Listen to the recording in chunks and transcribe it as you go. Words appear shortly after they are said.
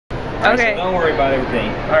Okay. So don't worry about everything.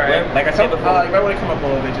 Alright. Like I said before. You might want to come up a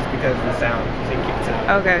little bit just because of the sound. So you can keep it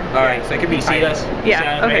to Okay. Alright, so it could be you see us? You see Yeah,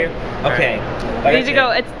 us right okay. here? Okay. We Like I need to said-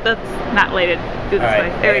 go. That's not lighted. Do this way.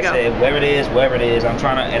 There we go. Said, wherever it is, I'm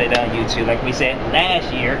trying to edit on YouTube. Like we said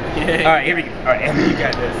last year. Alright, here we go. Alright, You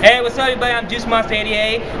got this. Hey, what's up, everybody? I'm Juice Monster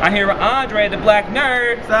 88. I'm here with Andre, the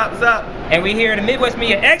Blacknerd. What's up? What's up? And we're here at the Midwest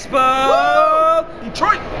Media Expo. Woo!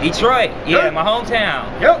 Detroit. Detroit, yeah, Yep. my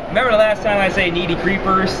hometown. Yep. Remember the last time I said needy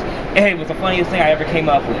creepers? It was the funniest thing I ever came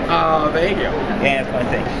up with. Oh, thank you. Yeah, it's a fun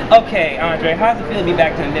thing. Okay, Andre, how's it feel to be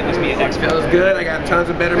back to the Midwest Media It Expo? feels good. I got tons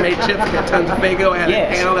of Better Made chips. I got tons of Fago. I had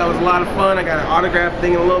Yes. a panel that was a lot of fun. I got an autograph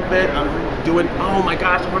thing in a little bit. I'm doing. Oh my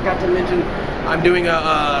gosh, I forgot to mention. I'm doing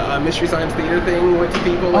a Mystery Science Theater thing with some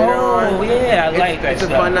people later on. Oh, yeah, I like that It's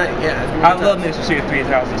stuff. a fun night. Yeah. It's gonna be I a love time. Mr. Series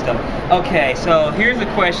 3000 and stuff. Okay, so here's the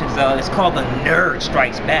questions though. It's called the Nerd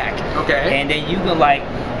Strikes Back. Okay. And then you can like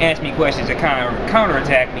ask me questions to kind of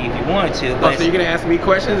counterattack me if you wanted to. Oh, But so you're gonna ask me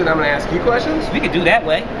questions and I'm gonna ask you questions? we could do that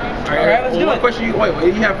way. All right, let's well, do what it. question you? Wait, what do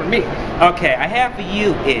you have for me? Okay, I have for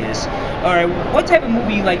you is, all right, what type of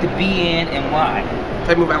movie you like to be in and why?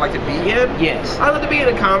 Type of movie I like to be in? Yes. I love to be in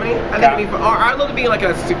a comedy. I love to be in like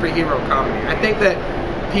a superhero comedy. I think that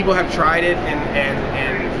people have tried it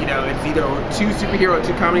and you know it's either too superhero or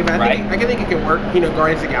too comedy. But I think it can work. You know,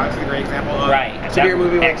 Guardians of the Galaxy is a great example of superhero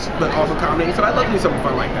movie, but also comedy. So I'd love to do something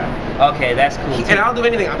fun like that. Okay, that's cool too. And I'll do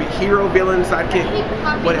anything. I'll be hero, villain, sidekick,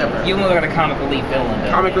 whatever. You look like a comic relief villain though.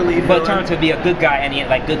 Comic relief But villain. turn to be a good guy and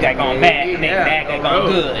like good guy going bad, make bad guy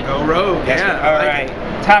going good. Go rogue. Yeah. All I like right.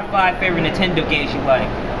 it. Top 5 favorite Nintendo games you like?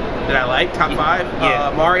 That I like, top 5.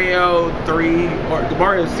 Yeah. Mario 3, or the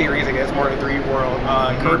Mario series, I guess, Mario 3 World.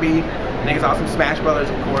 Kirby, I think it's awesome. Smash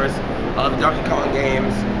Brothers, of course. The Donkey Kong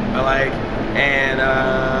games, I like.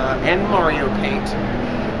 And Mario Paint.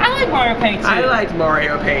 I like Mario Paint too. I liked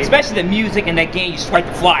Mario Paint. Especially the music in that game, you strike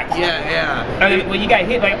the fly. Yeah. I mean, when you got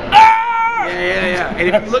hit, like, ah! Yeah. And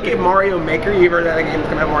if you look at Mario Maker, you've heard that game that's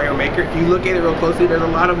coming out, Mario Maker. If you look at it real closely, there's a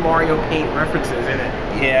lot of Mario Paint references in it.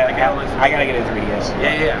 Yeah, Like I gotta get a 3DS.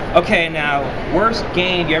 Yeah. Okay, now, worst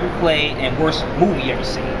game you ever played and worst movie you ever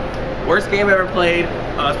seen? Worst game I ever played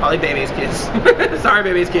is probably Bebe's Kids. Sorry,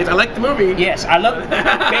 Bebe's Kids. I like the movie. Yes, I love it. Big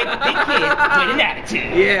kid with an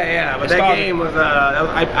attitude. Yeah. But that game was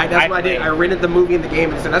that's what I did. I rented the movie and the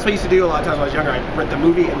game, and that's what I used to do a lot of times when I was younger. I rent the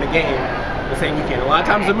movie and the game the same weekend. A lot of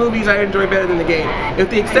times the movies I enjoy better than the game, with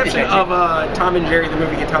the exception of Tom and Jerry the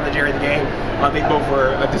movie and Tom and Jerry the game. They both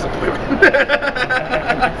were a disappointment.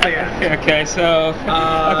 So yeah. Okay, so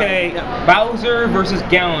Bowser versus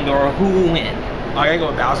Ganondorf, who will win? Oh, I gotta go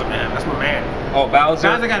with Bowser, man. That's my man. Oh, Bowser.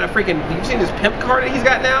 Bowser got a freaking. You've seen this pimp car that he's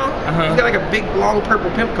got now? He's got like a big, long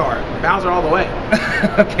purple pimp car. Bowser all the way.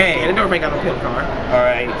 Okay. Ganondorf ain't got no pimp car. All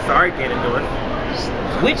right. Sorry, Ganondorf.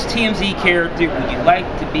 Which TMZ character would you like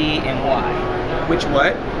to be and why? Which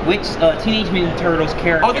what? Which Teenage Mutant Turtles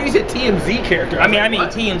character? Oh, I think you said TMZ character. I mean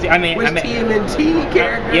TMZ. I mean, which TMNT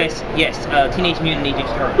character? Yes. Teenage Mutant Ninja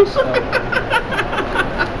Turtles.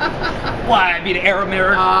 Why? I'd be the Arrow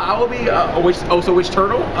Mirror. I will be. Which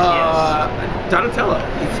turtle? Yes. Donatello.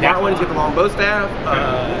 He's a smart one. He's got the long bow staff.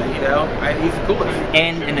 You know, he's the coolest.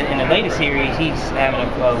 And in the latest series, he's having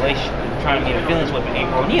a relationship, trying to get a feelings with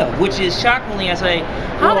April O'Neil, which is shockingly, I say,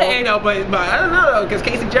 but I don't know, because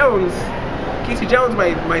Casey Jones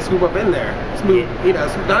might swoop up in there. Smooth, you know,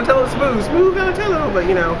 Donatello's smooth Donatello, but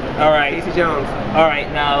you know. All right. Casey Jones. All right,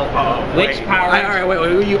 now, which power? All right, wait, what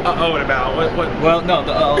are you about? What? Well, no,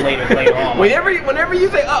 the later on. Whenever you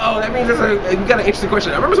say that means you got an interesting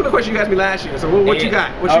question. I remember some of the questions you asked me last year. So what you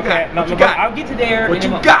got? What you got? What you got? I'll get to there. What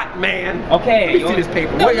you got, man? Okay. Let me see this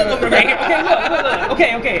paper. No, look.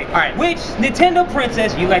 Okay. All right. Which Nintendo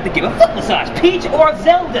princess you like to give a foot massage, Peach or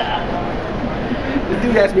Zelda? This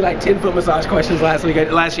dude asked me like 10-foot massage questions last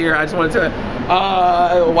year. I just wanted to,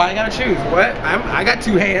 why I gotta choose? What? I got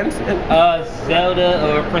 2 hands. Zelda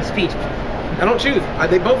or Princess Peach? I don't choose.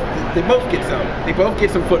 They both get some. They both get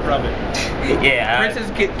some foot rubbing. Yeah. Princess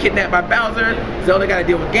get kidnapped by Bowser. Zelda got to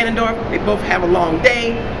deal with Ganondorf. They both have a long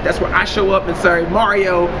day. That's where I show up and say,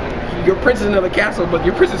 Mario, your princess in another castle, but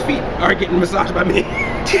your princess feet are getting massaged by me.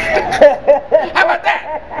 How about that?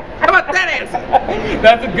 How about that answer?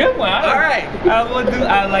 That's a good one. All right. I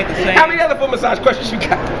like the same. How many other foot massage questions you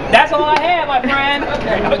got? That's all I have, my friend.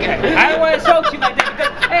 Okay. I don't want to choke you like that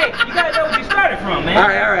because, hey, you gotta know where you started from, man. All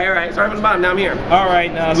right. Sorry from the bottom. Now I'm here. All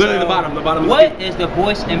right, now. Literally the bottom. What is the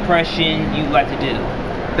voice impression you like to do?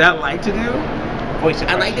 That I like to do? voice.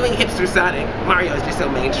 I like doing hipster Sonic. Mario is just so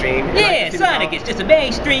mainstream. Yeah, Sonic is just a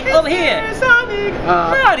mainstream over here. Sonic.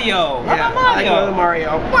 Mario. Yeah, How about I Mario? like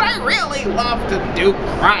Mario. But I really love to do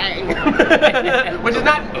crying. Which is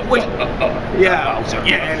not, Bowser.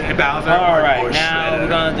 Yeah, and Bowser. All right, now we're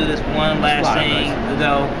gonna do this one last thing,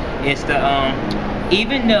 though. It's the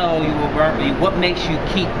even though you will burn, what makes you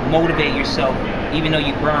keep motivate yourself, even though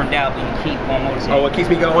you burned out, but you keep on motivating? Oh, what keeps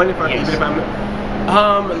me going even if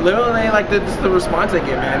I'm literally like this is the response I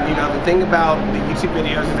get, man. You know, the thing about the YouTube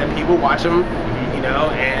videos is that people watch them, you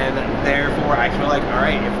know, and therefore I feel like, all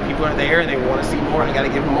right, if people are there and they want to see more, I got to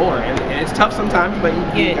give them more, and it's tough sometimes, but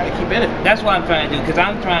you got to keep in it. That's what I'm trying to do, because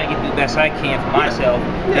I'm trying to do the best I can for myself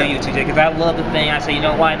on YouTube, because I love the thing. I say, you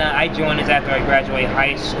know, why not? I joined this after I graduated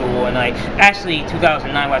high school, and like actually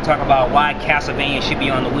 2009 when I talk about why Castlevania should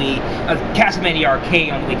be on the Wii, Castlevania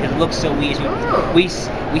Arcade on the Wii, because it looks so weird. We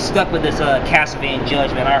stuck with this Castlevania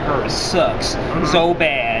Judgment. I heard it sucks so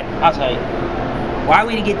bad. I was like, why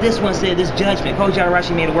we didn't get this one instead of this Judgment? Koji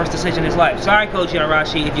Arashi made the worst decision in his life. Sorry, Koji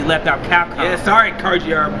Arashi, if you left out Capcom. Yeah, sorry,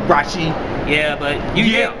 Koji Arashi. Yeah, but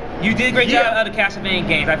you did a great job out of the Castlevania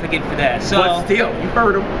games. I forgive you for that. So, but still, you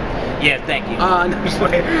heard him. Yeah, thank you. No, just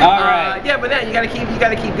playing. All right. Yeah, but then you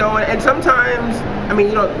gotta keep going. And sometimes, I mean,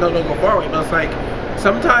 you don't go far away, but it's like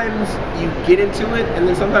sometimes you get into it, and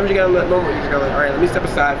then sometimes you gotta let go. You just gotta like, all right, let me step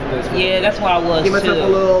aside from this. Yeah, that's why I was. Give myself a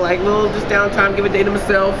little just downtime. Give a day to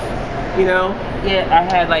myself. You know? Yeah, I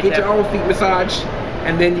had like get your own feet massage,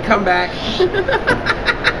 and then you come back.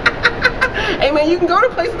 Hey man, you can go to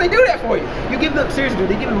places they do that for you. You give them seriously,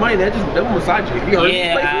 they give them money, they just double massage you. Have you heard of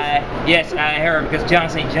these places? Yes, I heard because John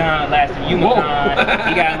St. John last year,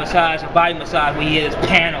 he got a massage, a body massage when he had his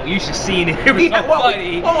panel. You should see it. It was so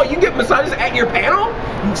funny. Oh, you get massages at your panel?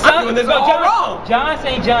 I'm doing this all wrong. John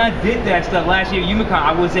St. John did that stuff last year at UMaCon.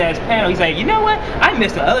 I was at his panel. He's like, you know what? I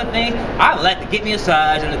missed the other things. I like to get me a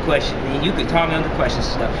massage and the question. And you could talk me on the questions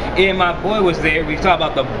and stuff. And my boy was there. We talked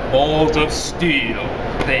about the balls of steel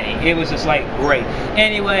thing. It was just like great.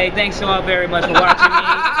 Anyway, thanks so all very much for watching me.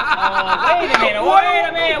 Wait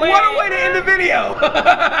a minute. What a way to end the video.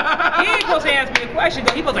 He ain't supposed to ask me a question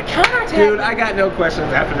though. He supposed to counterattack. Dude, I got no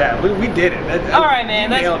questions after that. We did it. All right,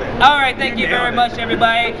 man. Nailed it. All right, thank you very much,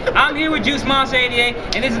 everybody. I'm here with Juice Monster 88,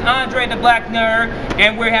 and this is Andre the Black Nerd,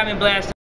 and we're having a blast.